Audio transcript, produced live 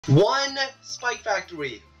One Spike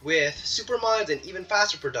Factory with super mines and even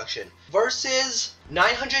faster production versus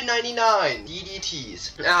 999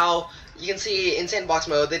 DDTs. Now, you can see in sandbox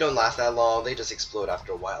mode, they don't last that long, they just explode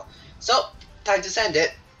after a while. So, time to send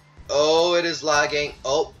it. Oh, it is lagging.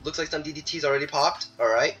 Oh, looks like some DDTs already popped.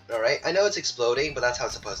 Alright, alright. I know it's exploding, but that's how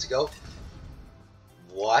it's supposed to go.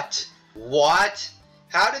 What? What?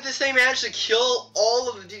 How did this thing manage to kill all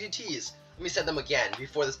of the DDTs? Let me send them again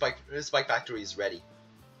before the Spike Factory is ready.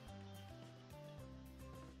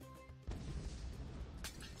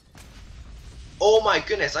 Oh my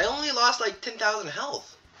goodness, I only lost like 10,000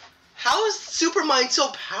 health. How is Supermine so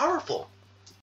powerful?